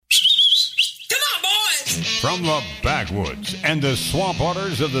From the backwoods and the swamp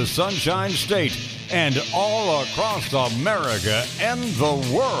waters of the Sunshine State and all across America and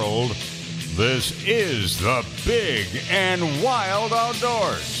the world, this is the Big and Wild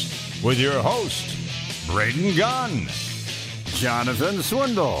Outdoors with your host, Braden Gunn, Jonathan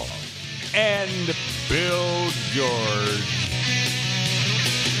Swindle, and Bill George.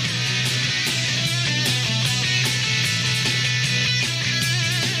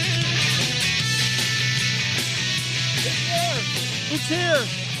 It's here.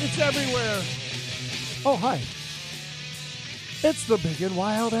 It's everywhere. Oh, hi. It's the Big and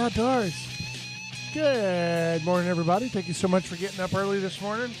Wild Outdoors. Good morning, everybody. Thank you so much for getting up early this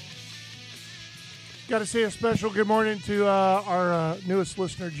morning. Got to say a special good morning to our newest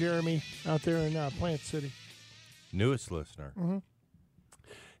listener, Jeremy, out there in Plant City. Newest listener. Mm-hmm.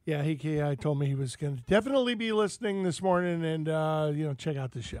 Yeah, he told me he was going to definitely be listening this morning and, check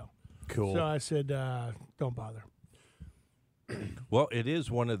out the show. Cool. So I said, don't bother. Well, it is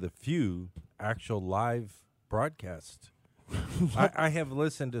one of the few actual live broadcasts. I have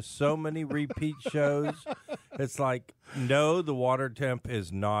listened to so many repeat shows. It's like, no, the water temp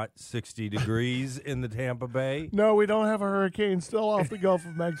is not 60 degrees in the Tampa Bay. No, we don't have a hurricane still off the Gulf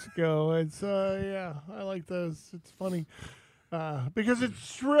of Mexico. It's, I like those. It's funny because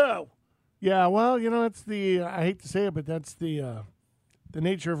it's true. Yeah, well, it's I hate to say it, but that's the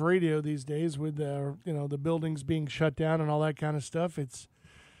nature of radio these days with the buildings being shut down and all that kind of stuff. It's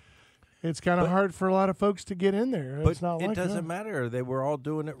kind of hard for a lot of folks to get in there. But it's not it doesn't matter. They were all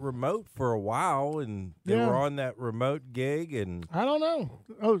doing it remote for a while, and they were on that remote gig. And I don't know.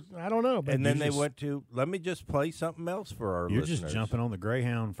 Oh, I don't know. But and then they went to, let me just play something else for our listeners. You're just jumping on the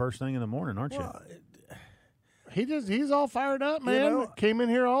Greyhound first thing in the morning, aren't you? He's all fired up, man. Came in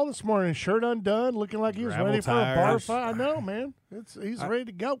here all this morning, shirt undone, looking like he was ready for a bar fight. I know, man. He's ready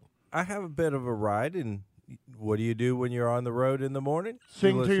to go. I have a bit of a ride, and what do you do when you're on the road in the morning?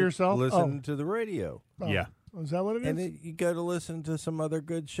 Sing to yourself? Listen to the radio. Oh. Yeah. Is that what it is? And then you go to listen to some other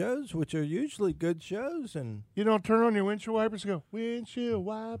good shows, which are usually good shows. And you don't turn on your windshield wipers and go, windshield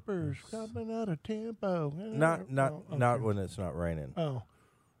wipers coming out of tempo. Not when it's not raining. Oh.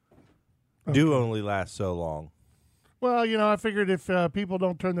 Okay. Do only last so long. Well, I figured if people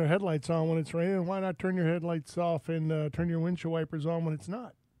don't turn their headlights on when it's raining, why not turn your headlights off and turn your windshield wipers on when it's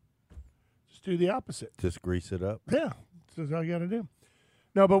not? Just do the opposite. Just grease it up. Yeah, that's all you got to do.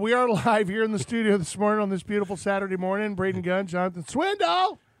 No, but we are live here in the studio this morning on this beautiful Saturday morning. Braden Gunn, Jonathan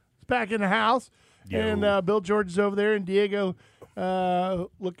Swindle is back in the house. Yo. And Bill George is over there, and Diego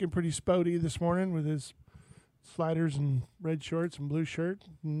looking pretty spotty this morning with his sliders and red shorts and blue shirt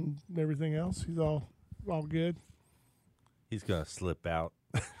and everything else. He's all good. He's going to slip out.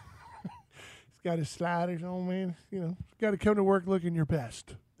 He's got his sliders on, man. Got to come to work looking your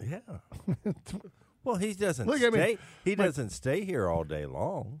best. Yeah. Well, he doesn't stay. He doesn't stay here all day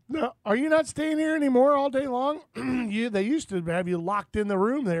long. No, are you not staying here anymore all day long? They used to have you locked in the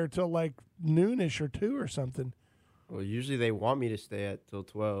room there till like noonish or 2 or something. Well, usually they want me to stay at till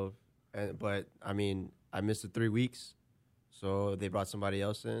 12, but I mean, I missed the 3 weeks, so they brought somebody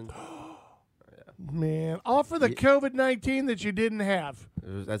else in. Man, all for the COVID-19 that you didn't have.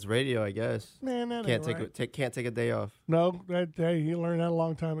 That's radio, I guess. Man, that can't ain't right. Can't take a day off. No, you learned that a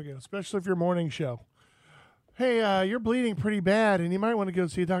long time ago, especially if your morning show. Hey, you're bleeding pretty bad, and you might want to go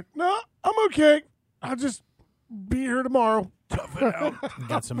see a doctor. No, I'm okay. I'll just be here tomorrow. Tough it out.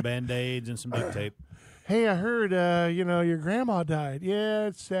 Got some Band-Aids and some duct tape. Hey, I heard, your grandma died. Yeah,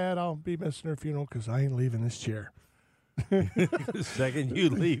 it's sad. I'll be missing her funeral because I ain't leaving this chair. The second you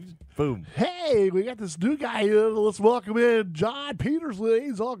leave, boom. Hey, we got this new guy here. Let's welcome in John Petersley.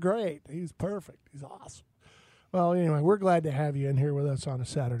 He's all great. He's perfect. He's awesome. Well, anyway, we're glad to have you in here with us on a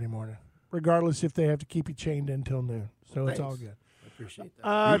Saturday morning, regardless if they have to keep you chained until noon. So Thanks. It's all good. I appreciate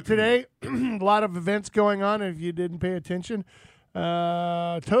that. Today, a lot of events going on if you didn't pay attention.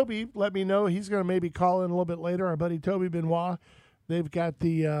 Toby let me know he's going to maybe call in a little bit later. Our buddy Toby Benoit. They've got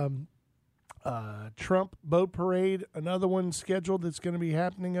the Trump boat parade, another one scheduled that's going to be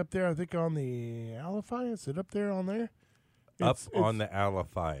happening up there, I think on the Alafia. Is it up there on there? It's on the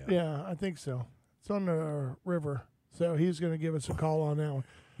Alafia. Yeah, I think so. It's on the river. So he's going to give us a call on that one.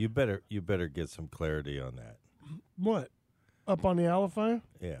 You better get some clarity on that. What? Up on the Alafia?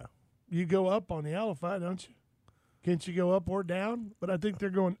 Yeah. You go up on the Alafia, don't you? Can't you go up or down? But I think they're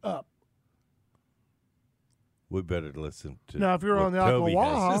going up. We better listen to now. If you're on the Toby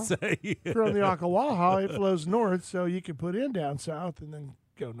Ocklawaha, if you're on the Ocklawaha, it flows north, so you can put in down south and then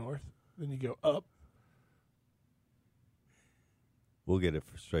go north. Then you go up. We'll get it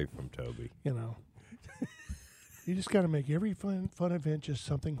straight from Toby. You just got to make every fun event just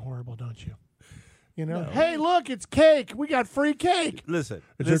something horrible, don't you? You know, hey, look, it's cake. We got free cake. Listen,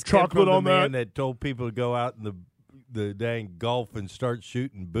 Is this there came chocolate from the on man that told people to go out in the dang Gulf and start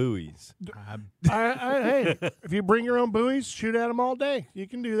shooting buoys. Hey, if you bring your own buoys, shoot at them all day. You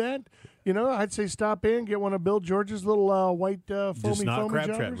can do that. You know, I'd say stop in, get one of Bill George's little white foamy not crab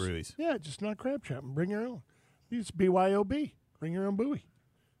trap jobbers. buoys. Yeah, just not crab trap. Bring your own. It's BYOB. Bring your own buoy.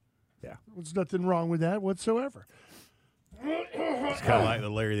 Yeah. There's nothing wrong with that whatsoever. It's kind of like the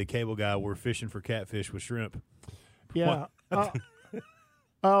Larry the Cable Guy. We're fishing for catfish with shrimp. Yeah.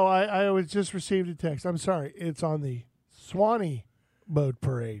 I was just received a text. I'm sorry. It's on the Swanee Boat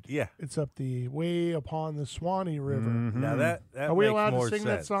Parade. Yeah. It's up the way upon the Swanee River. Now that Are we makes allowed more to sing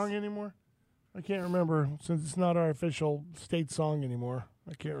sense. that song anymore? I can't remember since it's not our official state song anymore.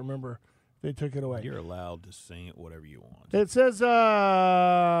 I can't remember. They took it away. You're allowed to sing it whatever you want. It says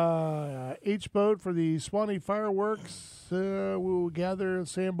each boat for the Swanee fireworks will gather at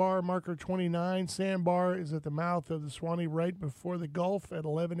Sandbar marker 29. Sandbar is at the mouth of the Swanee right before the Gulf at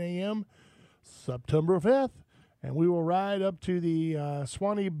 11 a.m. September 5th. And we will ride up to the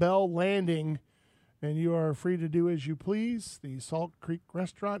Swanee Bell Landing, and you are free to do as you please. The Salt Creek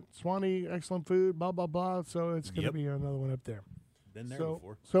Restaurant, Swanee, excellent food, blah, blah, blah. So it's going to Yep. be another one up there. Been there So,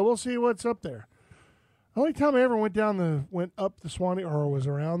 before. so we'll see what's up there. The only time I ever went up the Swanee or was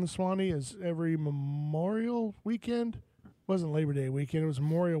around the Swanee is every Memorial weekend. It wasn't Labor Day weekend. It was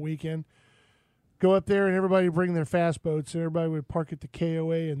Memorial weekend. Go up there and everybody would bring their fast boats and everybody would park at the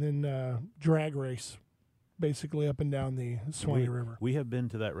KOA and then drag race basically up and down the Swanee River. We have been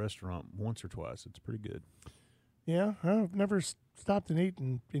to that restaurant once or twice. It's pretty good. Yeah, I've never stopped and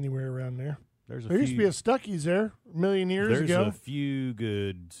eaten anywhere around there. There's a There few, used to be a Stuckey's there a million years there's ago. a few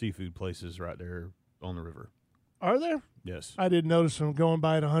good seafood places right there on the river. Are there? Yes. I didn't notice them going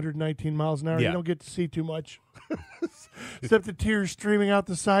by at 119 miles an hour. You Yeah. don't get to see too much. Except the tears streaming out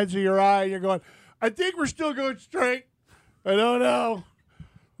the sides of your eye. You're going, I think we're still going straight. I don't know.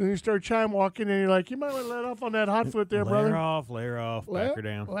 Then you start chime walking and you're like, you might want to let off on that hot foot there, brother. Layer off, back her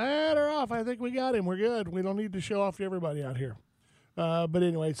down. Let her off. I think we got him. We're good. We don't need to show off to everybody out here. But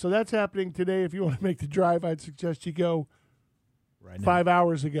anyway, so that's happening today. If you want to make the drive, I'd suggest you go Right now. 5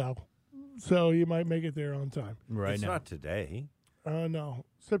 hours ago. So you might make it there on time. Right It's now. not today. No,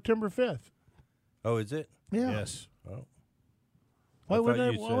 September 5th. Oh, is it? Yeah. Yes. Oh, Why thought would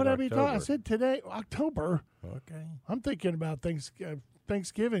you why said would I be talking? I October. said today, October. okay. I'm thinking about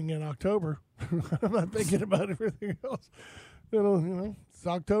Thanksgiving in October. I'm not thinking about everything else. It's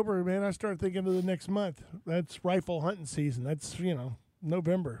October, man. I start thinking of the next month. That's rifle hunting season. That's,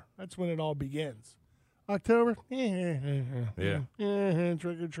 November. That's when it all begins. October, Yeah.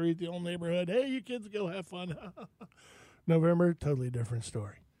 trick or treat, the old neighborhood. Hey, you kids go have fun. November, totally different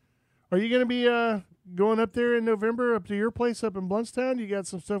story. Are you going to be going up there in November up to your place up in Bluntstown? You got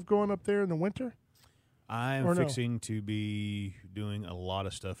some stuff going up there in the winter? I'm Or no? fixing to be doing a lot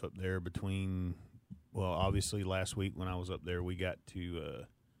of stuff up there between, well, obviously last week when I was up there, we got to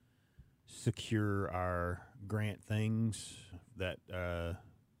secure our grant things that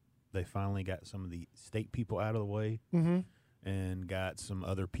they finally got some of the state people out of the way and got some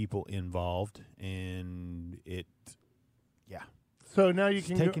other people involved. And So now you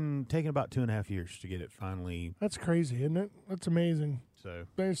can go. taking about 2.5 years to get it finally. That's crazy, isn't it? That's amazing. So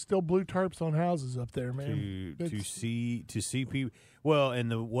There's still blue tarps on houses up there, man. to It's- see people. Well,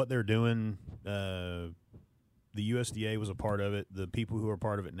 and what they're doing, the USDA was a part of it. The people who are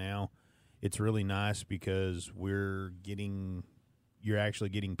part of it now, it's really nice because you're actually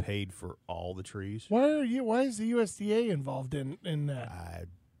getting paid for all the trees. Why is the USDA involved in that?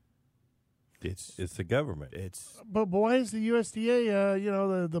 It's It's the government. But why is the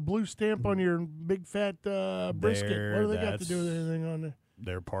USDA, the blue stamp on your big fat brisket? What do they got to do with anything on there?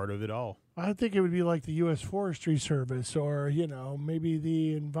 they're part of it all. I think it would be like the U.S. Forestry Service, or maybe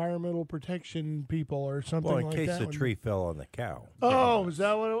the Environmental Protection people, or something Well, in like case that. the one. tree fell on the cow. Oh, is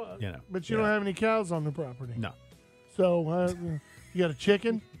that what it was? But you don't Yeah. have any cows on the property. No, So you got a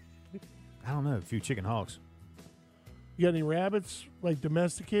chicken? I don't know. A few chicken hogs. You got any rabbits, like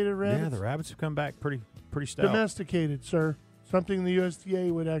domesticated rabbits? Yeah, the rabbits have come back pretty stout. Domesticated, sir. Something the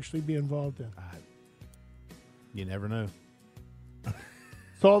USDA would actually be involved in. You never know.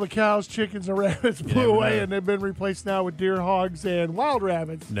 So all the cows, chickens, and rabbits blew never away, know. and they've been replaced now with deer, hogs, and wild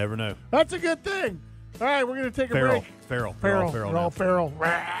rabbits. Never know. That's a good thing. All right, we're going to take a Feral. break. Feral. Feral. They're They're all now. feral.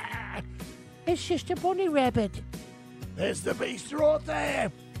 Rah. It's just a bunny rabbit. It's the beast right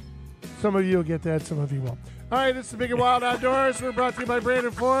there. Some of you will get that, some of you won't. All right, this is the Big and Wild Outdoors. We're brought to you by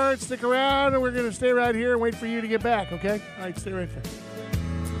Brandon Ford. Stick around, and we're going to stay right here and wait for you to get back, okay? All right, stay right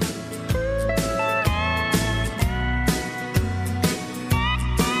there.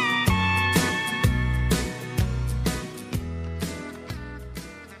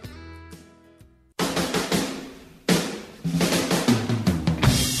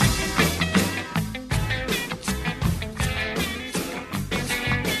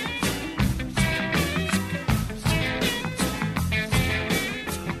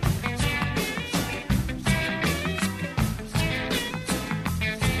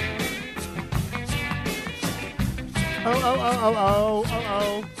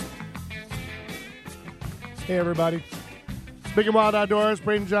 oh. Hey, everybody. Big and Wild Outdoors,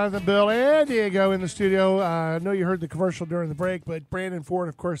 Braden, Jonathan, Bill, and Diego in the studio. I know you heard the commercial during the break, but Brandon Ford,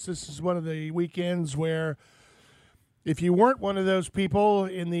 of course, this is one of the weekends where if you weren't one of those people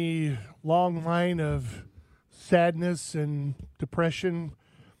in the long line of sadness and depression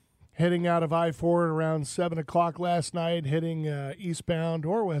heading out of I-4 around 7 o'clock last night, heading eastbound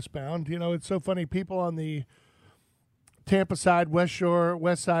or westbound, you know, it's so funny. People on the Tampa side, West Shore,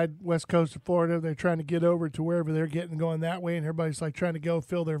 West side, West Coast of Florida, they're trying to get over to wherever they're getting going that way, and everybody's like trying to go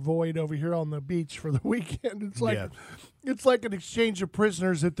fill their void over here on the beach for the weekend. It's like it's like an exchange of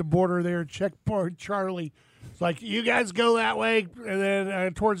prisoners at the border there, checkpoint Charlie. It's like, you guys go that way and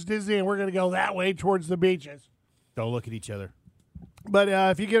then towards Disney, and we're going to go that way towards the beaches. Don't look at each other. But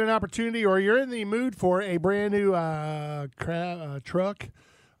if you get an opportunity or you're in the mood for a brand new truck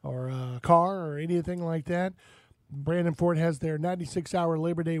or car or anything like that, Brandon Ford has their 96-hour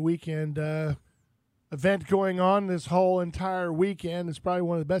Labor Day weekend event going on this whole entire weekend. It's probably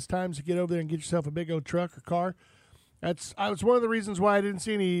one of the best times to get over there and get yourself a big old truck or car. That's one of the reasons why I didn't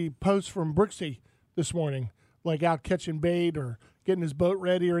see any posts from Brooksy this morning, like out catching bait or getting his boat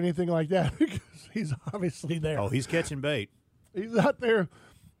ready or anything like that, because he's obviously there. Oh, he's catching bait. He's out there.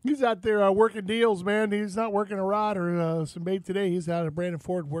 He's out there working deals, man. He's not working a rod or some bait today. He's out at Brandon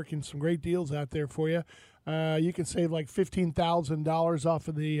Ford working some great deals out there for you. You can save like $15,000 off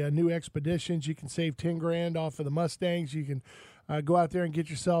of the new Expeditions. You can save $10,000 off of the Mustangs. You can go out there and get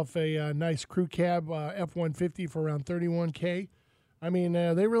yourself a nice crew cab F-150 for around $31K. I mean,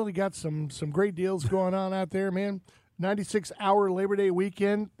 they really got some great deals going on out there, man. 96-hour Labor Day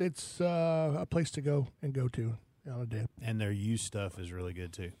weekend. It's a place to go to on a day. And their used stuff is really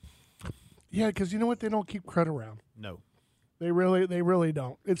good too. Yeah, because you know what? They don't keep crud around. No. They really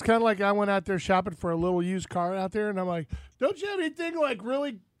don't. It's kind of like I went out there shopping for a little used car out there, and I'm like, don't you have anything like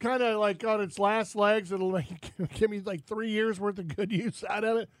really kind of like on its last legs that'll like give me like 3 years worth of good use out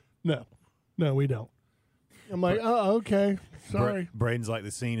of it? No, we don't. I'm like, oh, okay, sorry. Braden's like the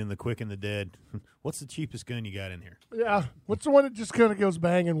scene in The Quick and the Dead. What's the cheapest gun you got in here? Yeah, what's the one that just kind of goes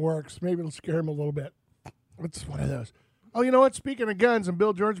bang and works? Maybe it'll scare him a little bit. What's one of those? Oh, you know what? Speaking of guns, and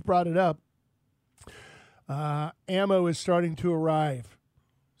Bill George brought it up. Ammo is starting to arrive.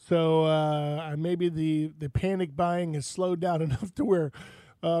 So maybe the panic buying has slowed down enough to where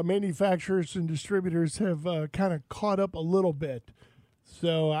manufacturers and distributors have kind of caught up a little bit.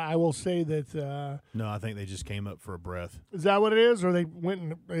 So I will say that... no, I think they just came up for a breath. Is that what it is? Or they went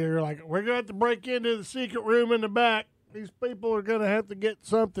and they're like, we're going to have to break into the secret room in the back. These people are going to have to get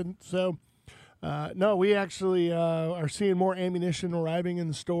something. So... no, we actually are seeing more ammunition arriving in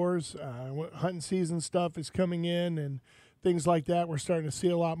the stores. Hunting season stuff is coming in and things like that. We're starting to see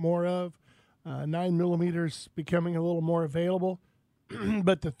a lot more of. 9mm becoming a little more available,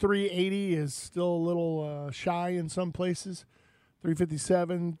 but the 380 is still a little shy in some places.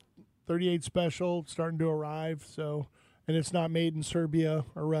 357, 38 special starting to arrive. So, and it's not made in Serbia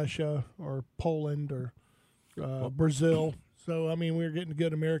or Russia or Poland or Brazil. So, I mean, we're getting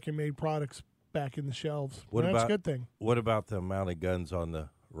good American-made products back in the shelves. That's a good thing. What about the amount of guns on the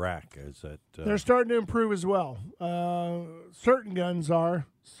rack? Is that they're starting to improve as well. Certain guns are.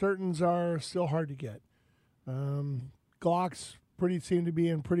 Certains are still hard to get. Glocks seem to be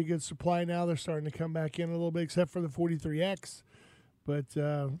in pretty good supply now. They're starting to come back in a little bit, except for the 43X. But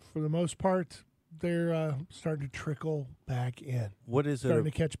for the most part, they're starting to trickle back in. What is starting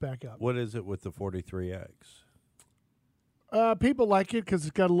to catch back up? What is it with the 43X? People like it because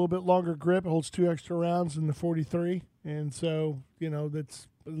it's got a little bit longer grip. It holds 2 extra rounds than the 43, and so that's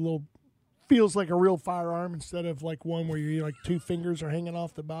a little feels like a real firearm instead of like one where you like 2 fingers are hanging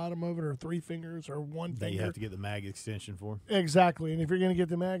off the bottom of it, or 3 fingers, or 1 finger. You have to get the mag extension for. Exactly, and if you're going to get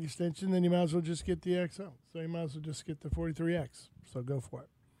the mag extension, then you might as well just get the XL. So you might as well just get the 43X. So go for it.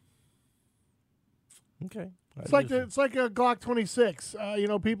 Okay. It's like a Glock 26.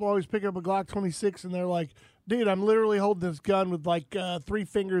 People always pick up a Glock 26 and they're like, dude, I'm literally holding this gun with like 3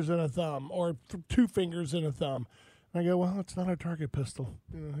 fingers and a thumb, or 2 fingers and a thumb. And I go, well, it's not a target pistol.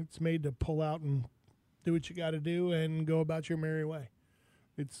 It's made to pull out and do what you got to do and go about your merry way.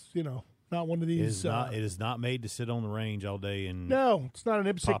 It's, not one of these. It is not made to sit on the range all day and. No, it's not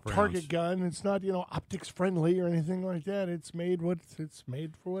an IPSC target rounds. gun. It's not, optics friendly or anything like that. It's made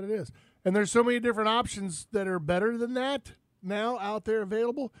for what it is. And there's so many different options that are better than that now out there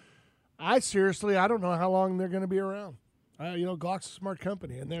available. I don't know how long they're going to be around. Glock's a smart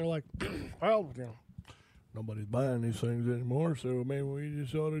company, and they're like, well, nobody's buying these things anymore, so maybe we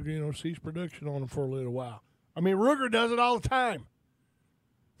just ought to, cease production on them for a little while. I mean, Ruger does it all the time.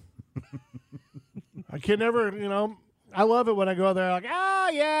 I can never, I love it when I go there. Like,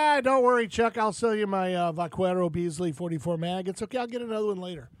 yeah, don't worry, Chuck. I'll sell you my Vaquero Beasley 44 mag. It's okay. I'll get another one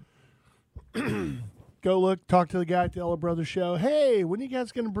later. Go look, talk to the guy at the Ella Brothers show. Hey, when are you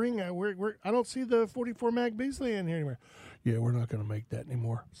guys going to bring that? I don't see the 44 mag Beasley in here anymore. Yeah, we're not going to make that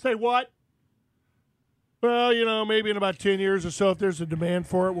anymore. Say what? Well, maybe in about 10 years or so, if there's a demand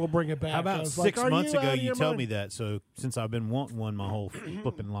for it, we'll bring it back. How about 6 months ago you told me that? So since I've been wanting one my whole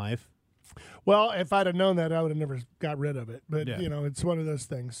flipping life. Well, if I'd have known that, I would have never got rid of it. But, Yeah. It's one of those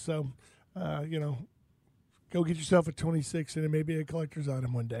things. So, go get yourself a 26 and it may be a collector's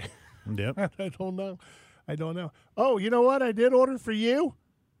item one day. Yep. I don't know. Oh, you know what I did order for you?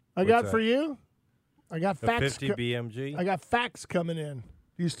 I got that? for you? I got A fax. 50 BMG. I got fax coming in.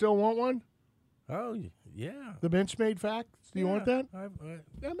 Do you still want one? Oh yeah. The Benchmade fax? Do you want that?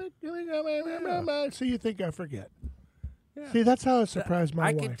 Yeah. So you think I forget. Yeah. See, that's how I surprised my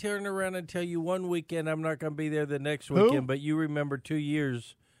I wife. can turn around and tell you one weekend I'm not going to be there the next Who? weekend, but you remember 2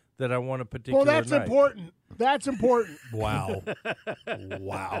 years that I want a particular Well, that's night. important. That's important. Wow.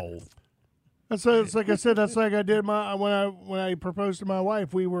 Wow. That's like I said. That's like I did when I proposed to my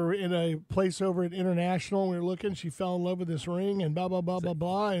wife. We were in a place over at International. We were looking. She fell in love with this ring and blah blah blah blah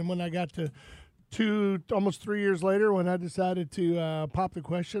blah. And when I got to almost 3 years later, when I decided to pop the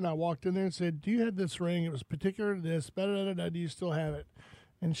question, I walked in there and said, "Do you have this ring? It was particular to this. Do you still have it?"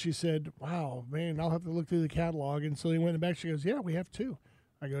 And she said, "Wow, man, I'll have to look through the catalog." And so he went back. She goes, "Yeah, we have 2."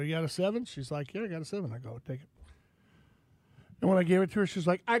 I go, "You got a 7?" She's like, "Yeah, I got a 7." I go, "Take it." And when I gave it to her, she's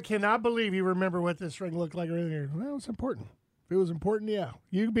like, "I cannot believe you remember what this ring looked like." Or anything. Well, it's important. If it was important, yeah.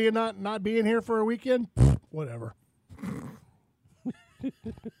 You being not being here for a weekend, whatever.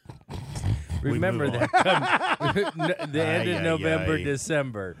 Remember move that the end of Ay, November, ay.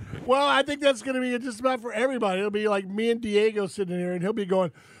 December. Well, I think that's going to be just about for everybody. It'll be like me and Diego sitting there, and he'll be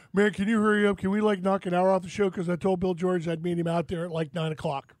going, "Man, can you hurry up? Can we knock an hour off the show? Because I told Bill George I'd meet him out there at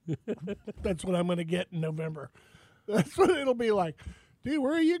 9:00. That's what I'm going to get in November. That's what it'll be like. Dude,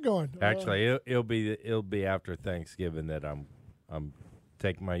 where are you going? Actually, it'll be after Thanksgiving that I'm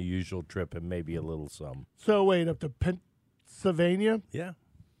taking my usual trip and maybe a little some. So wait, up to Pennsylvania. Yeah.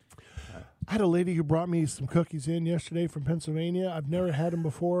 I had a lady who brought me some cookies in yesterday from Pennsylvania. I've never had them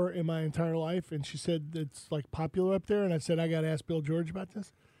before in my entire life, and she said it's popular up there. And I said I got to ask Bill George about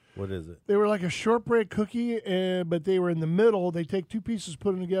this. What is it? They were like a shortbread cookie, but they were in the middle. They take 2 pieces,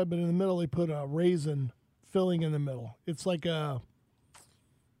 put them together, but in the middle they put a raisin filling in the middle. It's like a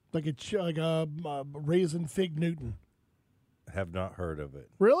raisin fig Newton. Have not heard of it.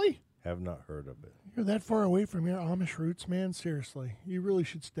 Really? Have not heard of it. You're that far away from your Amish roots, man. Seriously, you really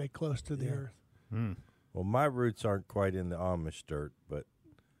should stay close to the earth. Well, my roots aren't quite in the Amish dirt, but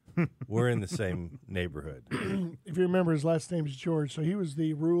we're in the same neighborhood. If you remember, his last name's George, so he was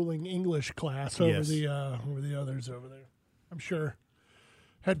the ruling English class over Yes. the others over there. I'm sure.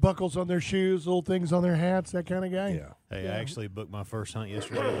 Had buckles on their shoes, little things on their hats, that kind of guy. Yeah. Hey, I actually booked my first hunt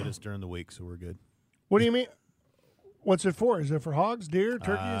yesterday, but it's during the week, so we're good. What do you mean? What's it for? Is it for hogs, deer,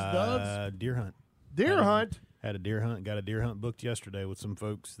 turkeys, doves? Deer hunt. Deer hunt. Had a deer hunt. Got a deer hunt booked yesterday with some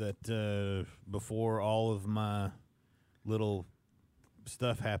folks that before all of my little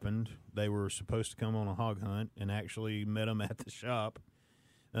stuff happened, they were supposed to come on a hog hunt and actually met them at the shop.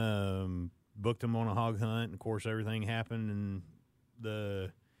 Booked them on a hog hunt. And of course, everything happened,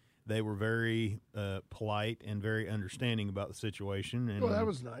 and they were very polite and very understanding about the situation. And Well, that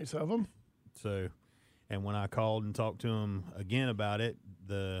was nice of them. so, and when I called and talked to him again about it,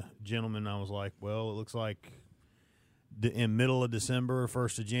 the gentleman, I was like, well, it looks like in middle of December or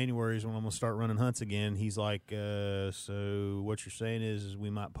 1st of January is when I'm going to start running hunts again. He's like, so what you're saying is we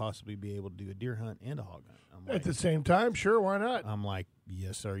might possibly be able to do a deer hunt and a hog hunt. I'm At like, the same time, sure, why not? I'm like,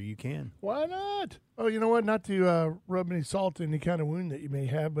 yes, sir, you can. Why not? Oh, you know what? Not to rub any salt in any kind of wound that you may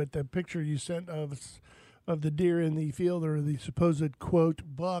have, but the picture you sent of the deer in the field, or the supposed, quote,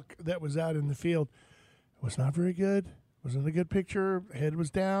 buck that was out in the field, was not very good. Wasn't a good picture. Head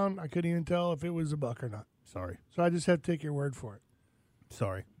was down. I couldn't even tell if it was a buck or not. Sorry. So I just have to take your word for it.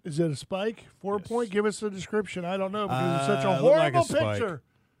 Sorry. Is it a spike? 4 Yes. point? Give us a description. I don't know because it's such a Looked like a horrible spike. picture.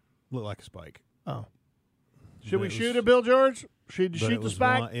 Looked like a spike. Oh. Should But we it shoot was- it, Bill George? Should but shoot it the was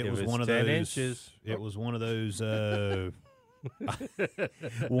spike? One, it, It was was one of 10 those inches. It was one of those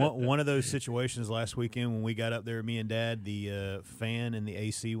one of those situations last weekend when we got up there, me and Dad, the fan and the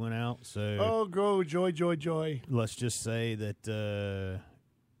AC went out. So Oh, go joy, joy, joy. let's just say that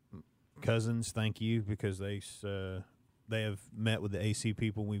cousins, thank you, because they have met with the AC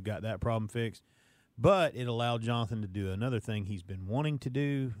people. We've got that problem fixed. But it allowed Jonathan to do another thing he's been wanting to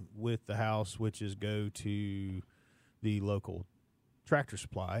do with the house, which is go to the local Tractor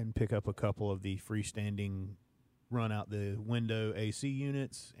Supply and pick up a couple of the freestanding run out the window AC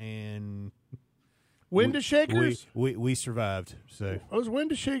units, and Window shakers. we survived. So Those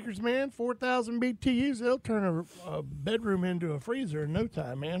window shakers, man, 4,000 BTUs, they'll turn a bedroom into a freezer in no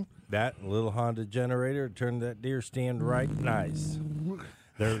time, man. That little Honda generator turned that deer stand right nice.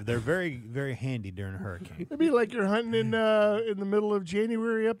 they're very, very handy during a hurricane. It'd be like you're hunting in the middle of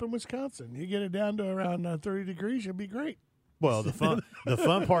January up in Wisconsin. You get it down to around 30 degrees, you'll be great. Well, the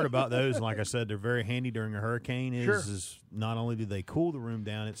fun part about those, like I said, they're very handy during a hurricane. Is not only do they cool the room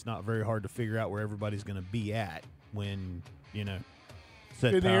down, it's not very hard to figure out where everybody's going to be at when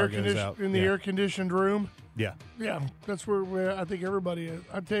said In the power goes out. in the air conditioned room. Yeah. Yeah, that's where I think everybody is.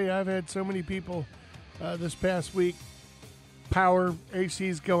 I tell you, I've had so many people this past week, power,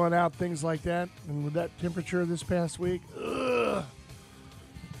 ACs going out, things like that, and with that temperature this past week,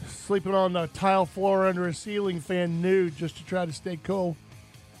 sleeping on the tile floor under a ceiling fan nude just to try to stay cool.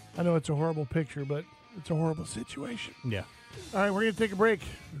 I know it's a horrible picture, but it's a horrible situation. Yeah. All right, we're going to take a break.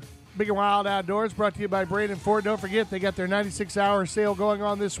 Big and Wild Outdoors brought to you by Brandon Ford. Don't forget, they got their 96-hour sale going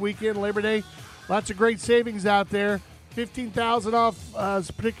on this weekend, Labor Day. Lots of great savings out there. $15,000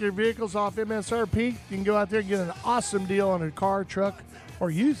 off particular vehicles off MSRP. You can go out there and get an awesome deal on a car, truck, or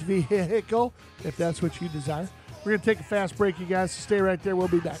used vehicle if that's what you desire. We're going to take a fast break, you guys, so stay right there. We'll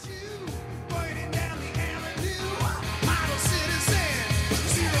be back.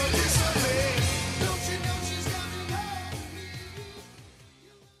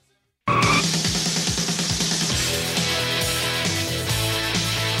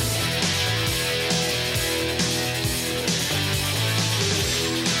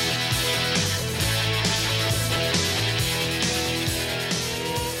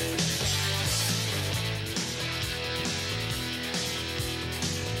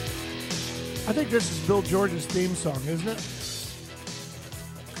 I think this is Bill George's theme song, isn't it?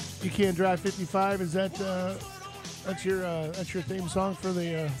 You Can't Drive 55. Is that that's your theme song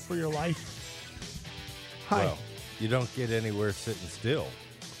for your life? Hi. Well, you don't get anywhere sitting still.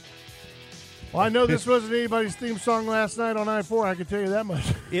 Well, I know this wasn't anybody's theme song last night on I-4. I can tell you that much.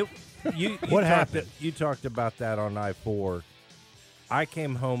 What happened? You talked about that on I-4. I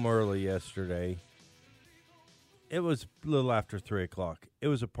came home early yesterday. It was a little after 3 o'clock. It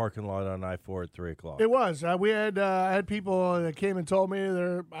was a parking lot on I-4 at 3 o'clock. It was. We had people that came and told me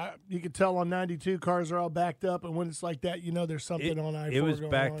you could tell on 92 cars are all backed up, and when it's like that, there's something on I-4. It was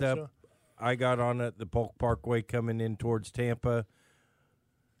going backed on, up. I got on at the Polk Parkway coming in towards Tampa.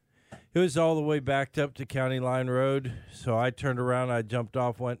 It was all the way backed up to County Line Road, so I turned around. I jumped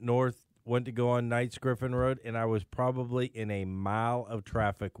off, went north, went to go on Knights Griffin Road, and I was probably in a mile of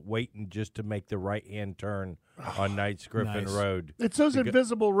traffic waiting just to make the right-hand turn on Knights Griffin Nice. Road. It's those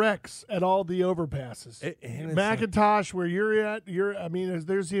invisible wrecks at all the overpasses. And it's Macintosh, where you're at,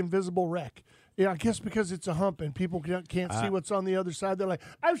 there's the invisible wreck. Yeah, I guess because it's a hump and people can't see what's on the other side. They're like,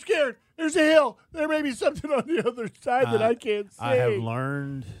 I'm scared. There's a hill. There may be something on the other side that I can't see. I have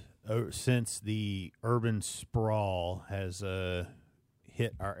learned since the urban sprawl has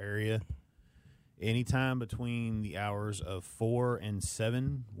hit our area, anytime between the hours of 4 and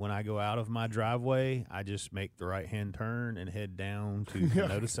 7, when I go out of my driveway, I just make the right-hand turn and head down to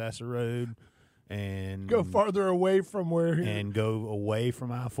Notasassa Road and go farther away from where and go away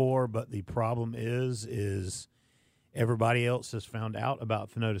from I-4. But the problem is everybody else has found out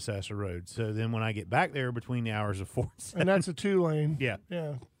about the Notasassa Road. So then when I get back there between the hours of 4 and 7, and that's a 2-lane. Yeah.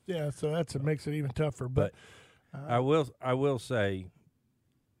 So it makes it even tougher. But I will say,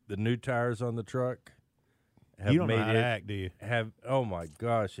 the new tires on the truck have you don't made know how to it act, do you? Oh my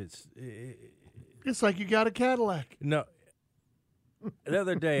gosh, it's like you got a Cadillac. no. The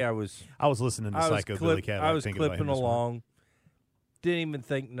other day I was listening to Psycho Billy Cadillac. I was thinking about him clipping this morning. along, didn't even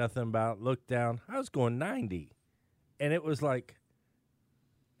think nothing about it. Looked down, I was going 90, and it was like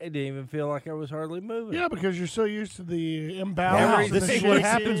it didn't even feel like I was hardly moving. Yeah, because you're so used to the imbalance. and This the is what shaking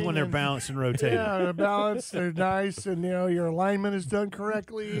happens when they're and- balanced and rotating. Yeah, they're balanced. They're nice, and your alignment is done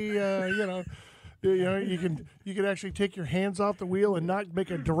correctly. You can actually take your hands off the wheel and not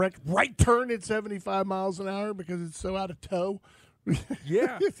make a direct right turn at 75 miles an hour because it's so out of tow.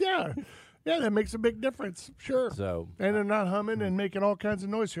 Yeah. yeah, that makes a big difference. Sure. So And they're not humming and making all kinds of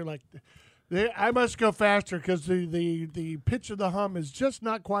noise here. Like, I must go faster because the pitch of the hum is just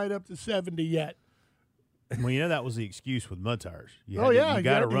not quite up to 70 yet. Well, that was the excuse with mud tires. You Oh, yeah, you you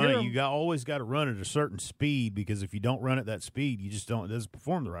got to had to run hear it. 'em. You always got to run at a certain speed because if you don't run at that speed, you just don't. It doesn't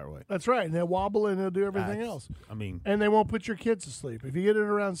perform the right way. That's right. And they'll wobble and they'll do everything else. I mean, And they won't put your kids to sleep. If you get it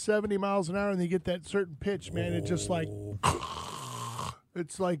around 70 miles an hour and you get that certain pitch, man, it just like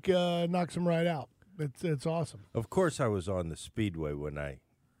knocks them right out. It's awesome. of course I was on the speedway when I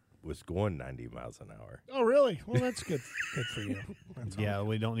was going 90 miles an hour. Oh, really? Well, that's good. Good for you. That's all. Yeah,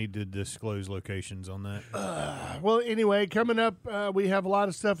 we don't need to disclose locations on that. Well, anyway, coming up, we have a lot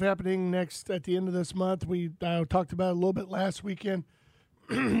of stuff happening next at the end of this month. We talked about it a little bit last weekend.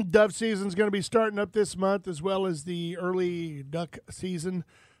 Dove season's going to be starting up this month, as well as the early duck season.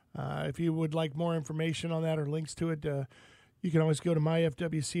 If you would like more information on that or links to it, you can always go to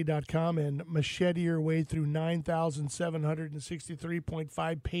myfwc.com and machete your way through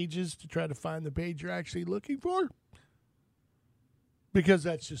 9,763.5 pages to try to find the page you're actually looking for, because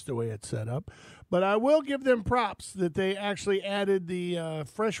that's just the way it's set up. But I will give them props that they actually added the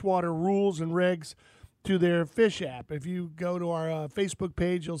freshwater rules and regs to their fish app. If you go to our Facebook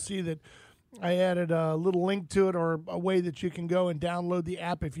page, you'll see that I added a little link to it, or a way that you can go and download the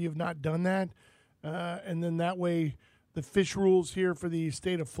app if you have not done that. And then that way the fish rules here for the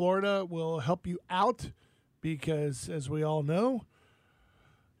state of Florida will help you out, because, as we all know,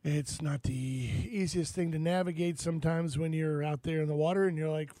 it's not the easiest thing to navigate sometimes when you're out there in the water and you're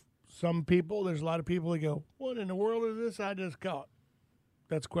like, there's a lot of people that go, what in the world is this I just caught?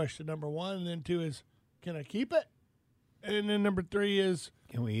 That's question number one. And then two is, can I keep it? And then number three is,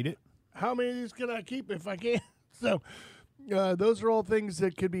 Can we eat it? how many of these can I keep if I can? So those are all things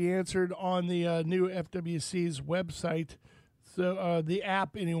that could be answered on the new FWC's website. So the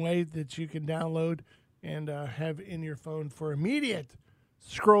app, anyway, that you can download and have in your phone for immediate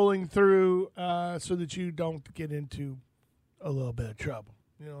scrolling through, so that you don't get into a little bit of trouble.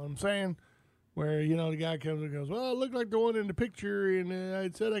 You know what I'm saying? Where, the guy comes and goes, well, it looked like the one in the picture, and I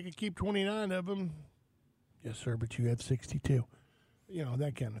said I could keep 29 of them. Yes, sir, but you have 62.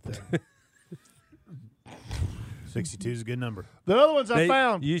 That kind of thing. 62 is a good number. The other ones I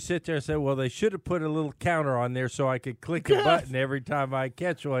found. You sit there and say, well, they should have put a little counter on there so I could click a button every time I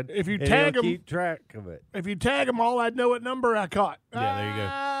catch one. If you and tag it'll 'em- keep track of it. If you tag them all, I'd know what number I caught.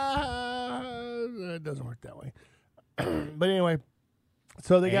 Yeah, there you It doesn't work that way. But anyway,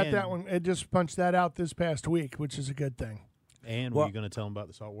 so they got And- that one. It just punched that out this past week, which is a good thing. And Well- were you going to tell them about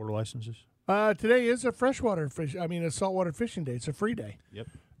the saltwater licenses? Today is a a saltwater fishing day. It's a free day. Yep.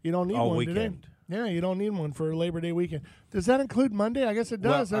 You don't need All one weekend. today. Yeah, you don't need one for Labor Day weekend. Does that include Monday? I guess it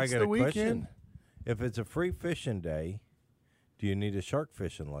does. Well, That's I got the a weekend. question. If it's a free fishing day, do you need a shark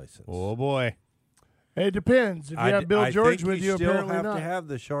fishing license? Oh, boy. It depends. If you have Bill George think with you, still apparently have not. to have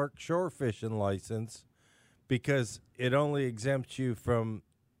the shark shore fishing license, because it only exempts you from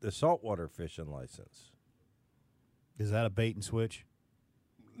the saltwater fishing license. Is that a bait and switch?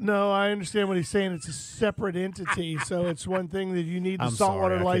 No, I understand what he's saying. It's a separate entity, so it's one thing that you need the I'm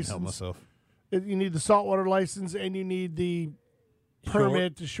saltwater sorry, I couldn't help license. myself. You need the saltwater license, and you need the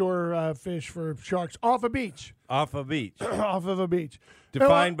permit to shore fish for sharks off a beach. Off a beach. Off of a beach.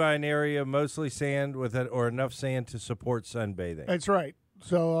 Defined by an area mostly sand with it, or enough sand to support sunbathing. That's right.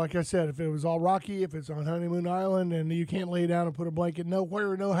 So, like I said, if it was all rocky, if it's on Honeymoon Island, and you can't lay down and put a blanket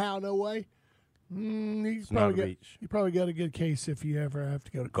nowhere, no how, no way, you not a beach. probably got a good case if you ever have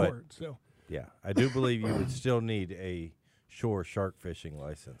to go to court. So, Yeah, I do believe you would still need a shore shark fishing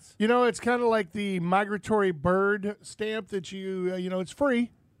license. it's kind of like the migratory bird stamp that it's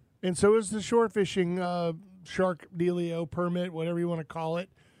free, and so is the shore fishing shark dealio permit, whatever you want to call it.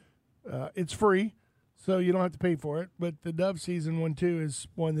 It's free, so you don't have to pay for it. But the dove season one too is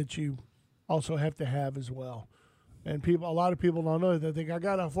one that you also have to have as well. And a lot of people don't know that. They think, I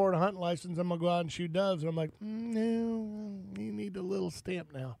got a Florida hunting license, I'm gonna go out and shoot doves. And I'm like, no, you need a little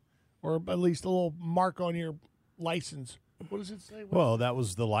stamp now, or at least a little mark on your license. What does it say? Well, that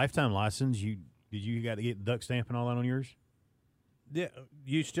was the lifetime license. You got to get duck stamp and all that on yours? Yeah,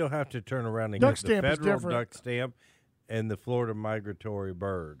 you still have to turn around and Duck get the stamp is federal different. duck stamp and the Florida migratory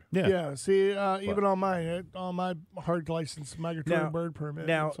bird. Yeah. See, even on my hard license, migratory bird permit.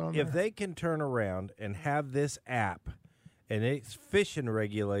 Now, it's on if there. they can turn around and have this app, and its fishing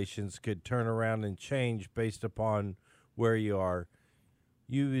regulations could turn around and change based upon where you are,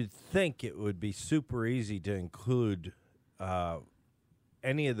 you would think it would be super easy to include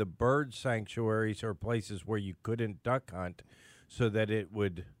any of the bird sanctuaries or places where you couldn't duck hunt, so that it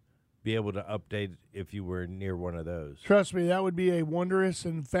would be able to update if you were near one of those. Trust me, that would be a wondrous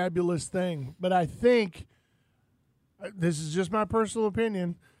and fabulous thing. But I think, this is just my personal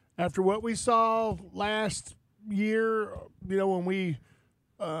opinion, after what we saw last year, when we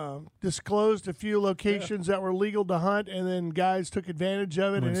disclosed a few locations that were legal to hunt, and then guys took advantage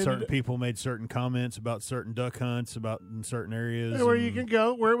of it. When and certain people made certain comments about certain duck hunts, about in certain areas. where you can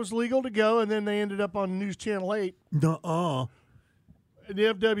go, where it was legal to go, and then they ended up on News Channel 8. Nuh-uh. The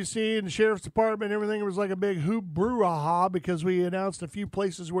FWC and the Sheriff's Department, everything was like a big hoop brouhaha because we announced a few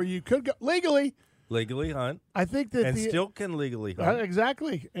places where you could go legally. legally hunt, I think that and still can legally hunt.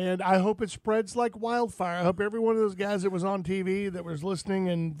 exactly. And I hope it spreads like wildfire. I hope every one of those guys that was on TV that was listening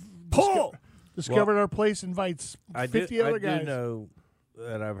and discovered our place invites 50 other guys. I do know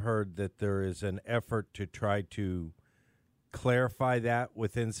that I've heard that there is an effort to try to clarify that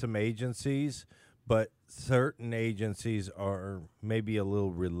within some agencies, but certain agencies are maybe a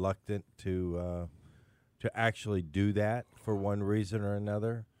little reluctant to actually do that for one reason or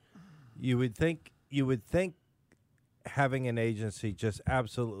another. You would think having an agency just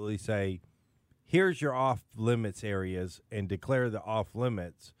absolutely say, here's your off limits areas, and declare the off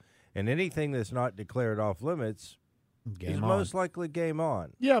limits, and anything that's not declared off limits is most likely game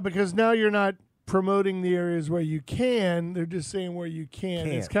on. Yeah, because now you're not promoting the areas where you can. They're just saying where you can.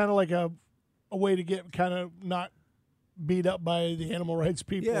 It's kind of like a way to get kind of not beat up by the animal rights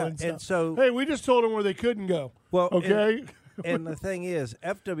people. Yeah, and stuff. and so hey, we just told them where they couldn't go. Well, okay. And the thing is,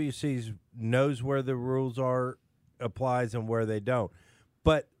 FWC knows where the rules applies and where they don't.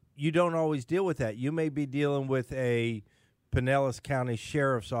 But you don't always deal with that. You may be dealing with a Pinellas County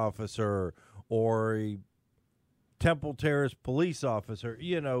Sheriff's officer or a Temple Terrace police officer,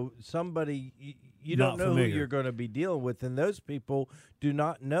 somebody you don't know who you're going to be dealing with, and those people do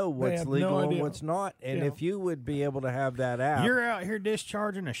not know what's legal and what's not. And if you would be able to have that app, you're out here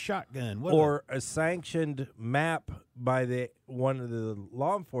discharging a shotgun or a sanctioned map by one of the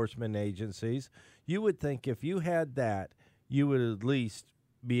law enforcement agencies, you would think if you had that, you would at least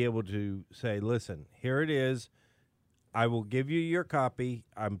be able to say, listen, here it is. I will give you your copy.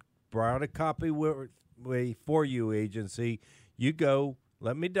 I'm brought a copy for you, agency. You go,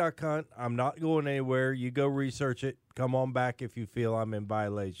 let me duck hunt. I'm not going anywhere. You go research it. Come on back if you feel I'm in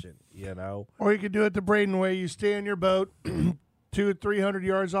violation, Or you could do it the Braden way. You stay in your boat 200 or 300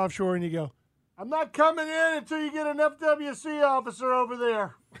 yards offshore and you go, I'm not coming in until you get an FWC officer over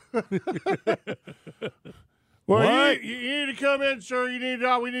there. Well, you need to come in, sir. We need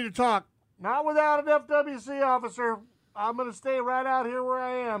to talk. Not without an FWC officer. I'm going to stay right out here where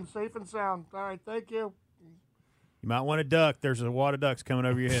I am, safe and sound. All right, thank you. You might want to duck. There's a wad of ducks coming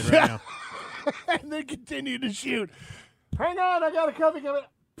over your head right now. And they continue to shoot. Hang on, I got a covey coming.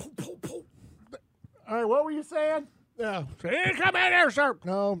 All right, what were you saying? Yeah, come in here, sir.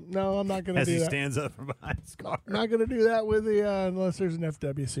 No, I'm not going to do that. As he stands up from behind his car. I'm not going to do that with unless there's an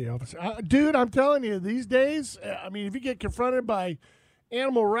FWC officer. Dude, I'm telling you, these days, if you get confronted by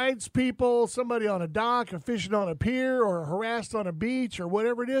animal rights people, somebody on a dock, or fishing on a pier, or harassed on a beach, or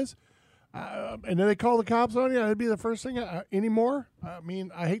whatever it is, and then they call the cops on you, that'd be the first thing anymore.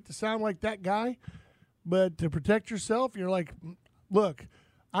 I hate to sound like that guy, but to protect yourself, you're like, look,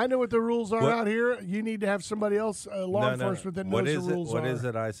 I know what the rules are out here. You need to have somebody else, law enforcement, that knows the rules. What is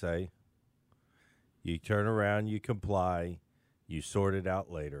it I say? You turn around, you comply, you sort it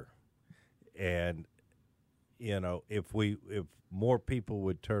out later. And, if more people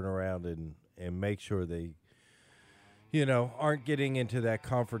would turn around and make sure they, aren't getting into that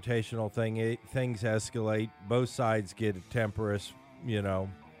confrontational thing, things escalate, both sides get temperous,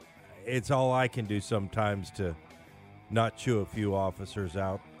 it's all I can do sometimes to not chew a few officers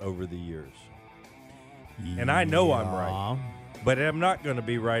out over the years. And I know I'm right. But I'm not going to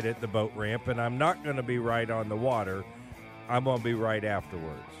be right at the boat ramp, and I'm not going to be right on the water. I'm going to be right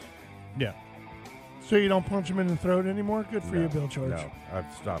afterwards. Yeah. So you don't punch him in the throat anymore? Good for you, Bill George. No, I've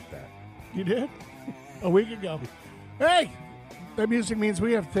stopped that. You did? A week ago. Hey! That music means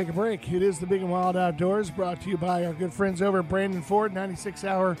we have to take a break. It is the Big and Wild Outdoors, brought to you by our good friends over at Brandon Ford,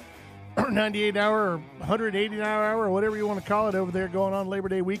 96-hour or 98-hour or 180-hour or whatever you want to call it over there, going on Labor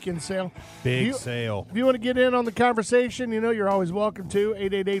Day weekend sale. Big sale. If you want to get in on the conversation, you're always welcome to.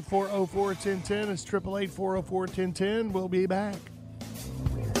 888-404-1010. It's 888-404-1010. We'll be back.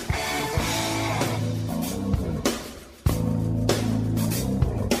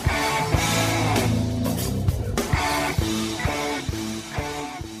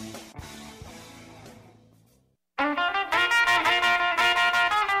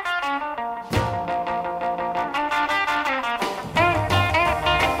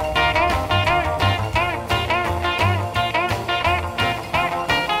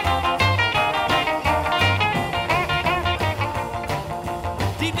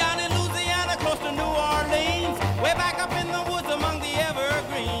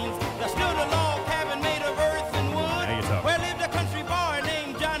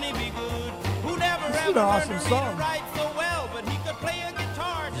 Awesome song.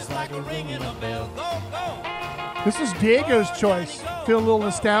 This is Diego's choice. Feel a little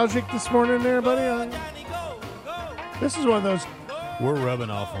nostalgic this morning there, buddy? This is one of those. We're rubbing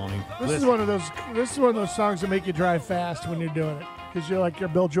off on him. This is one of those songs that make you drive fast when you're doing it. because you're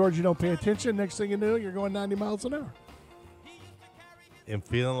Bill George. You don't pay attention. Next thing you know, you're going 90 miles an hour. And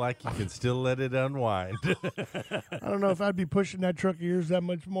feeling like you can still let it unwind. I don't know if I'd be pushing that truck of yours that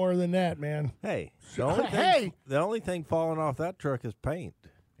much more than that, man. Hey, Hey! the only thing falling off that truck is paint.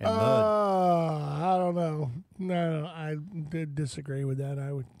 And mud. I don't know. No, I did disagree with that.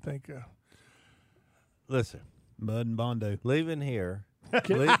 I would think Listen, Mud and Bondo. leaving here,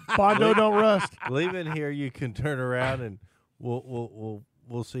 Bondo don't rust. leaving here, you can turn around and we'll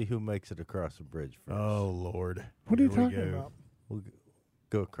see who makes it across the bridge first. Oh, Lord. What are you Here we talking go. about? We'll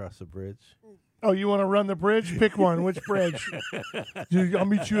go across the bridge. Oh, you want to run the bridge? Pick one. Which bridge? Dude, I'll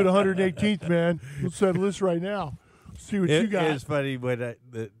meet you at 118th, man. We'll settle this right now. See what you got. It was funny when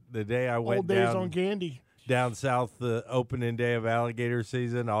the day I went Old days down on Gandy. down south, the opening day of alligator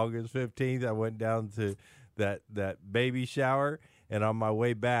season, August 15th, I went down to that baby shower, and on my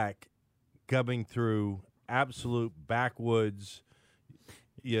way back, coming through absolute backwoods,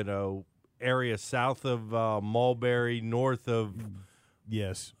 area south of Mulberry, north of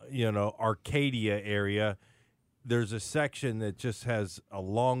Yes. Arcadia area. There's a section that just has a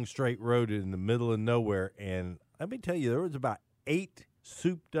long straight road in the middle of nowhere, and let me tell you, there was about 8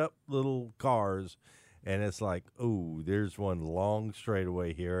 souped up little cars, and it's like, oh, there's one long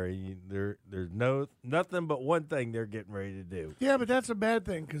straightaway here. And there's nothing but one thing they're getting ready to do. Yeah, but that's a bad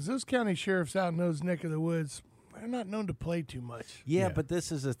thing because those county sheriffs out in those neck of the woods, they're not known to play too much. Yeah, Yeah. but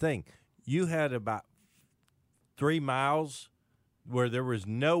this is the thing. You had about 3 miles where there was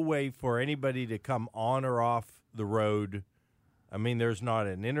no way for anybody to come on or off the road. I mean, there's not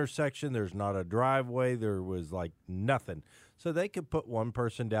an intersection. There's not a driveway. There was like nothing. So they could put one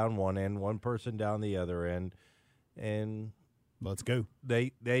person down one end, one person down the other end, and Let's go.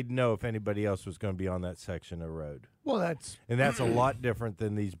 they'd know if anybody else was going to be on that section of road. Well, that's And that's a lot different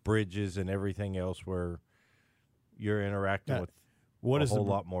than these bridges and everything else where you're interacting Yeah. with What a is whole the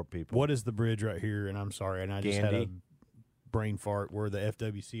lot more people. What is the bridge right here? And I'm sorry, and I just had a Gandy? brain fart where the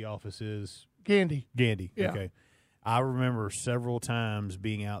FWC office is. Gandy. Gandy. Yeah. Okay. I remember several times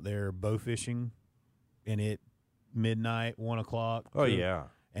being out there bow fishing, and it midnight, 1 o'clock. Oh, yeah.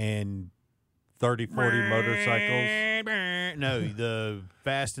 And 30, 40 motorcycles. No, the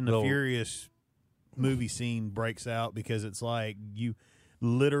Fast and the Little- Furious movie scene breaks out because it's like you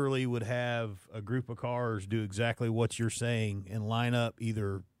literally would have a group of cars do exactly what you're saying and line up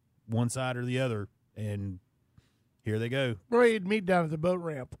either one side or the other, and here they go. Well, you'd meet down at the boat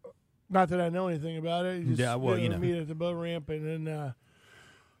ramp. Not that I know anything about it. You just, Yeah, well, meet at the boat ramp, and then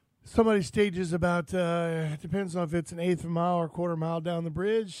somebody stages about, depends on if it's an eighth of a mile or quarter mile down the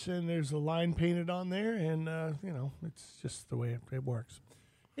bridge, and there's a line painted on there, and, it's just the way it works.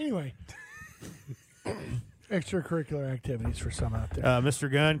 Anyway, extracurricular activities for some out there.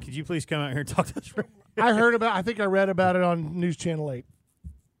 Mr. Gunn, could you please come out here and talk to us? I think I read about it on News Channel 8.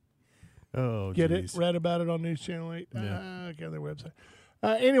 Oh, Get geez. it? Read about it on News Channel 8. Yeah. Okay, their website.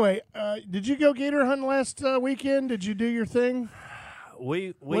 Anyway, did you go gator hunting last weekend? Did you do your thing?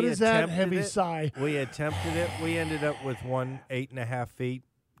 We What is that attempted heavy it. sigh? We attempted it. We ended up with one 8.5 feet.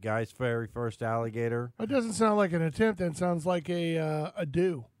 Guy's very first alligator. It doesn't sound like an attempt. It sounds like a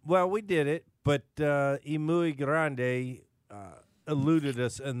do. Well, we did it, but Muy Grande eluded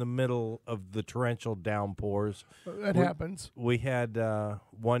us in the middle of the torrential downpours. That We- happens. We had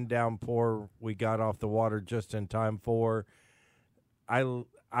one downpour we got off the water just in time for. I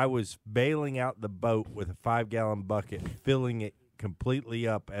was bailing out the boat with a 5-gallon bucket, filling it completely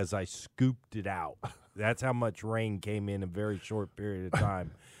up as I scooped it out. That's how much rain came in a very short period of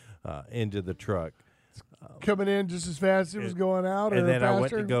time into the truck. Coming in just as fast as it was going out, And or then faster? I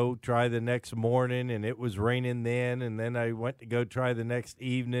went to go try the next morning, and it was raining then. And then I went to go try the next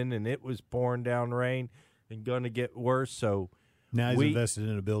evening, and it was pouring down rain and going to get worse. So, Now he's we- invested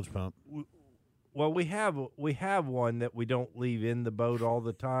in a bilge pump. well, we have one that we don't leave in the boat all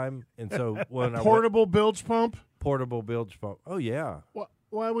the time, and so when I went, Portable bilge pump. portable bilge pump. Oh yeah,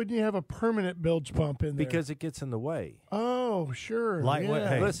 Why wouldn't you have a permanent bilge pump in there? because it gets in the way. oh, sure, Lightweight. yeah.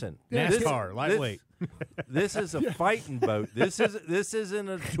 Hey, Listen, NASCAR, lightweight. This is a fighting boat. This isn't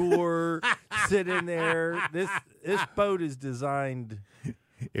a tour. Sit in there. This boat is designed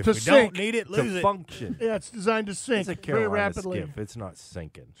If To we sink. don't need it, lose to it. function. Yeah, it's designed to sink It's a very Carolina rapidly. skiff. It's not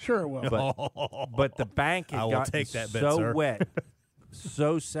sinking. Sure, it will. But the bank had I will gotten take that bet, so sir. wet,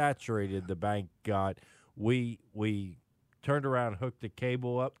 so saturated. The bank got. We turned around, hooked the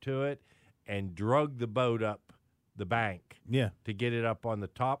cable up to it, and drug the boat up the bank Yeah, to get it up on the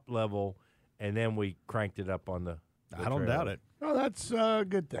top level, and then we cranked it up on the I don't trailer. doubt it. Oh, that's a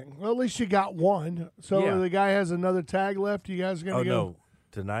good thing. Well, at least you got one. So Yeah. the guy has another tag left. You guys are Oh going to go? no!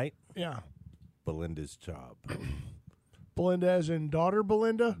 Tonight, Yeah. Belinda's job. Belinda as in daughter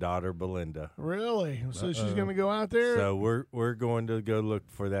Belinda? Daughter Belinda. Really? So she's going to go out there? So we're going to go look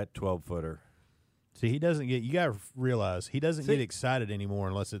for that 12-footer. See, he doesn't get. You got to realize he doesn't See- get excited anymore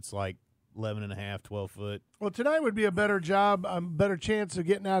unless it's like 11 and a half, 12 foot. Well, tonight would be a better job, better chance of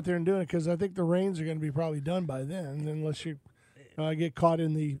getting out there and doing it because I think the rains are going to be probably done by then, unless you get caught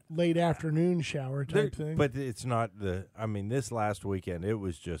in the late afternoon shower type thing. But it's not the. I mean, this last weekend it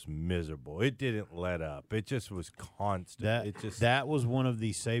was just miserable. It didn't let up. It just was constant. That was one of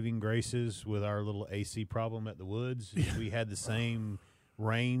the saving graces with our little AC problem at the Woods. Is we had the same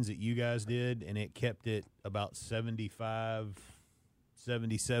rains that you guys did, and it kept it about 75,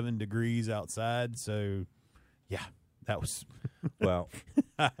 77 degrees outside. So, yeah, that was. Well,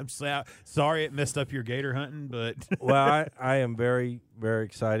 I'm sorry it messed up your gator hunting, but well, I am very, very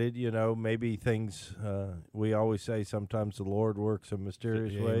excited. You know, maybe things. We always say sometimes the Lord works in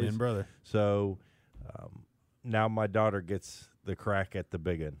mysterious ways, amen, brother. So now my daughter gets the crack at the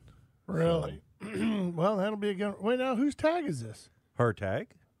big one. Really? Well, that'll be a good. Wait, now whose tag is this? Her tag.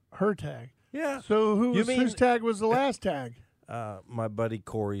 Her tag. Yeah. So You mean- whose tag was the last tag? My buddy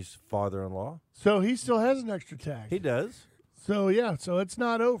Corey's father-in-law. So he still has an extra tag. He does. So yeah, so it's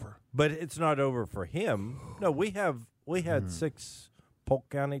not over. But it's not over for him. No, we had 6 Polk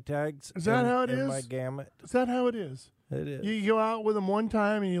County tags. Is that how it in is? my gamut. Is that how it is? It is. You go out with them one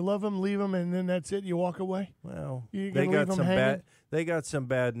time and you love them, leave them, and then that's it. You walk away. Well, You they gonna got leave 'em some hanging? bad. They got some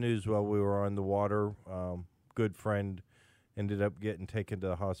bad news while we were on the water. Good friend ended up getting taken to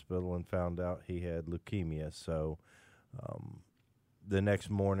the hospital and found out he had leukemia. So, the next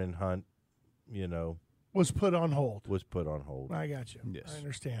morning hunt, Was put on hold. was put on hold. I got you. Yes. I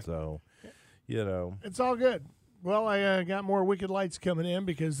understand. So, It's all good. Well, I got more Wicked Lights coming in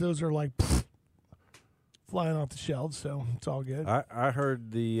because those are like flying off the shelves, so it's all good. I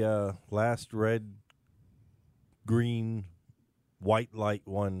heard the last red, green, white light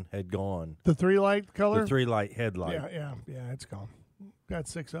one had gone. The 3-light color? The 3-light headlight. Yeah, it's gone. Got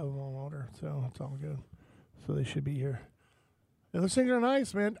 6 of them on order, so it's all good. So they should be here. And those things are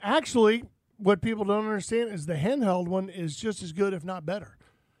nice, man. Actually, what people don't understand is the handheld one is just as good, if not better,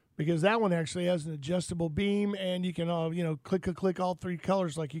 because that one actually has an adjustable beam, and you can, click all 3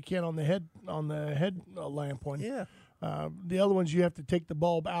 colors like you can on the head lamp one. Yeah. The other ones you have to take the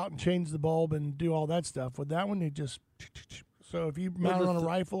bulb out and change the bulb and do all that stuff. With that one, you just so if you mount it on a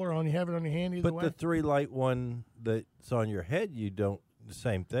rifle or you have it on your hand, either But way. the 3-light one that's on your head, you don't. The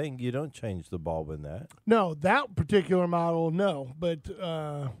same thing. You don't change the bulb in that. No, that particular model, no. But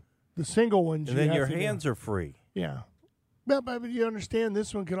the single ones, And then your hands are free. Yeah. But you understand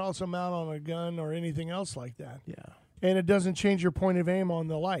this one can also mount on a gun or anything else like that. Yeah. And it doesn't change your point of aim on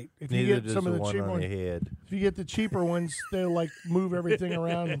the light. If Neither you get does some the of the one cheaper on ones, the head. if you get the cheaper ones, they'll like move everything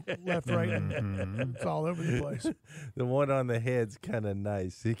around left, right, and it's all over the place. The one on the head's kind of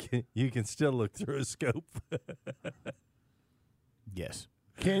nice. You can still look through a scope. Yes.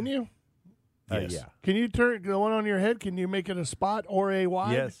 Can you? Yes. Yeah. Can you turn the one on your head? Can you make it a spot or a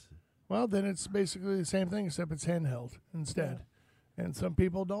wide? Yes. Well, then it's basically the same thing, except it's handheld instead. And some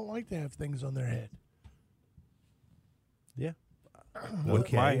people don't like to have things on their head. Yeah.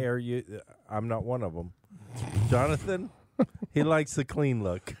 With my hair, I'm not one of them. Jonathan, he likes the clean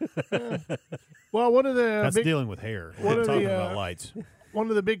look. Well, one of the That's big, dealing with hair. one We're of talking the, about lights. one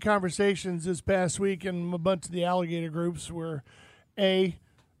of the big conversations this past week in a bunch of the alligator groups were,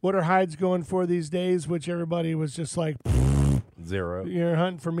 what are hides going for these days? Which everybody was just like, 0. you're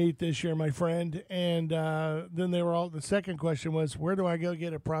hunting for meat this year, my friend. And then the second question was, where do I go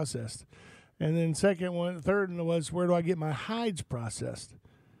get it processed? And then third was, where do I get my hides processed?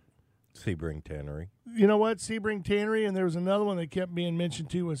 Sebring Tannery. You know what? Sebring Tannery, and there was another one that kept being mentioned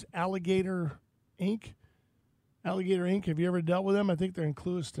too, was Alligator Inc. Alligator Inc. Have you ever dealt with them? I think they're in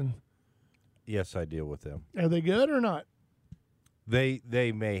Clewiston. Yes, I deal with them. Are they good or not? They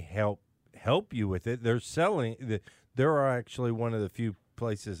may help you with it. They're selling. There are actually one of the few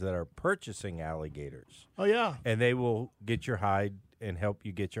places that are purchasing alligators, Oh, yeah. and they will get your hide and help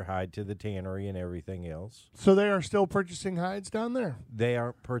you get your hide to the tannery and everything else. So they are still purchasing hides down there? They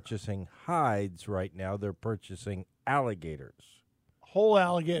aren't purchasing hides right now. They're purchasing alligators, Whole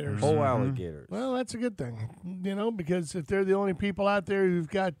alligators. whole alligators. Well, that's a good thing, because if they're the only people out there who've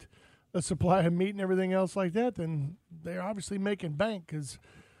got a supply of meat and everything else like that, then they're obviously making bank because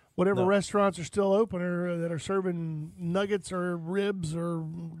whatever No. restaurants are still open or that are serving nuggets or ribs or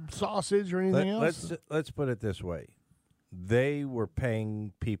sausage or anything else. Let's put it this way. They were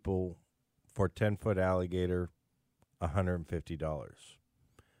paying people for 10-foot alligator $150.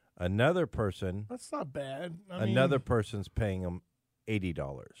 Another person, That's not bad. another person's paying them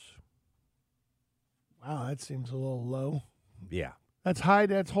 $80. Wow, that seems a little low. Yeah, That's high.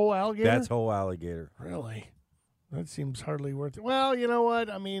 That's whole alligator. that's whole alligator. Really? That seems hardly worth it. Well, you know what?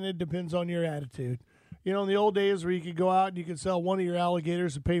 I mean, it depends on your attitude. You know, in the old days where you could go out and you could sell one of your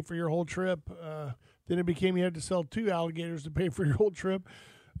alligators to pay for your whole trip, then it became you had to sell 2 alligators to pay for your whole trip.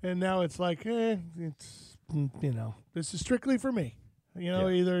 And now it's like, it's, you know, this is strictly for me. You know,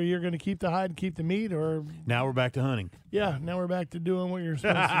 either you're going to keep the hide and keep the meat, or Now we're back to hunting. now we're back to doing what you're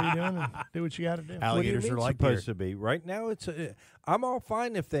supposed to be doing and do what you got to do. Alligators are like supposed to be right now. It's I'm all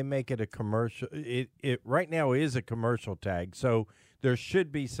fine if they make it a commercial. It right now is a commercial tag, so there should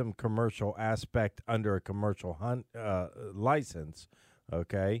be some commercial aspect under a commercial hunt license.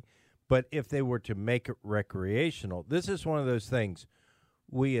 Okay, but if they were to make it recreational, this is one of those things.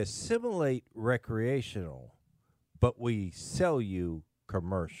 We assimilate recreational, but we sell you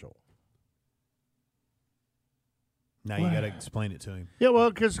commercial. Now you got to explain it to him. Yeah, well,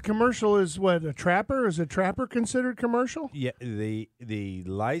 because commercial is what, a trapper? Is a trapper considered commercial? Yeah, the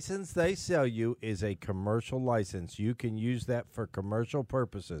license they sell you is a commercial license. You can use that for commercial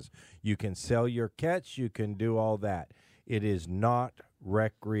purposes. You can sell your catch. You can do all that. It is not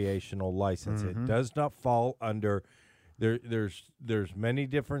recreational license. It does not fall under. There's many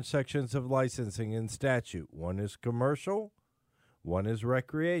different sections of licensing in statute. One is commercial, one is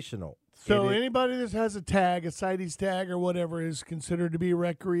recreational. So anybody that has a tag, a CITES tag or whatever, is considered to be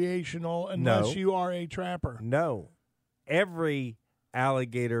recreational unless you are a trapper. No, every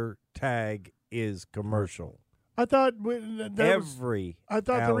alligator tag is commercial. I thought Every I thought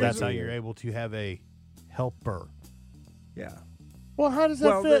the alligator. That's how you're able to have a helper. Yeah. Well, how does that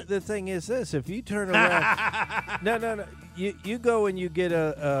Well, fit? the thing is this: if you turn around, no, you go and you get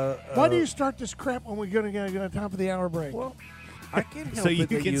a Why do you start this crap when we're going to get on top of the hour break? Well, I can help So it you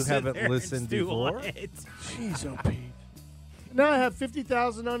that can you sit haven't there and listened stew before. on it. Jeez, oh, Pete. Now I have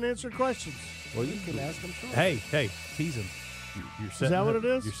 50,000 unanswered questions. Well, you can ask them. Twice. Hey, tease him. You're setting that the what hook. it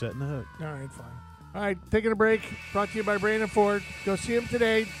is? You're setting the hook. All right, fine. All right, taking a break. Brought to you by Brandon Ford. Go see him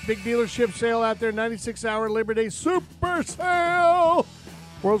today. Big dealership sale out there. 96-hour Labor Day Super Sale.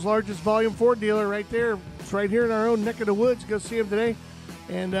 World's largest volume Ford dealer right there. It's right here in our own neck of the woods. Go see him today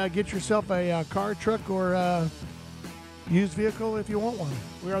and get yourself a car, truck, or used vehicle if you want one.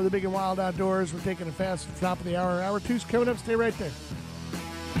 We are the Big and Wild Outdoors. We're taking it fast at the top of the hour. Hour 2's coming up. Stay right there.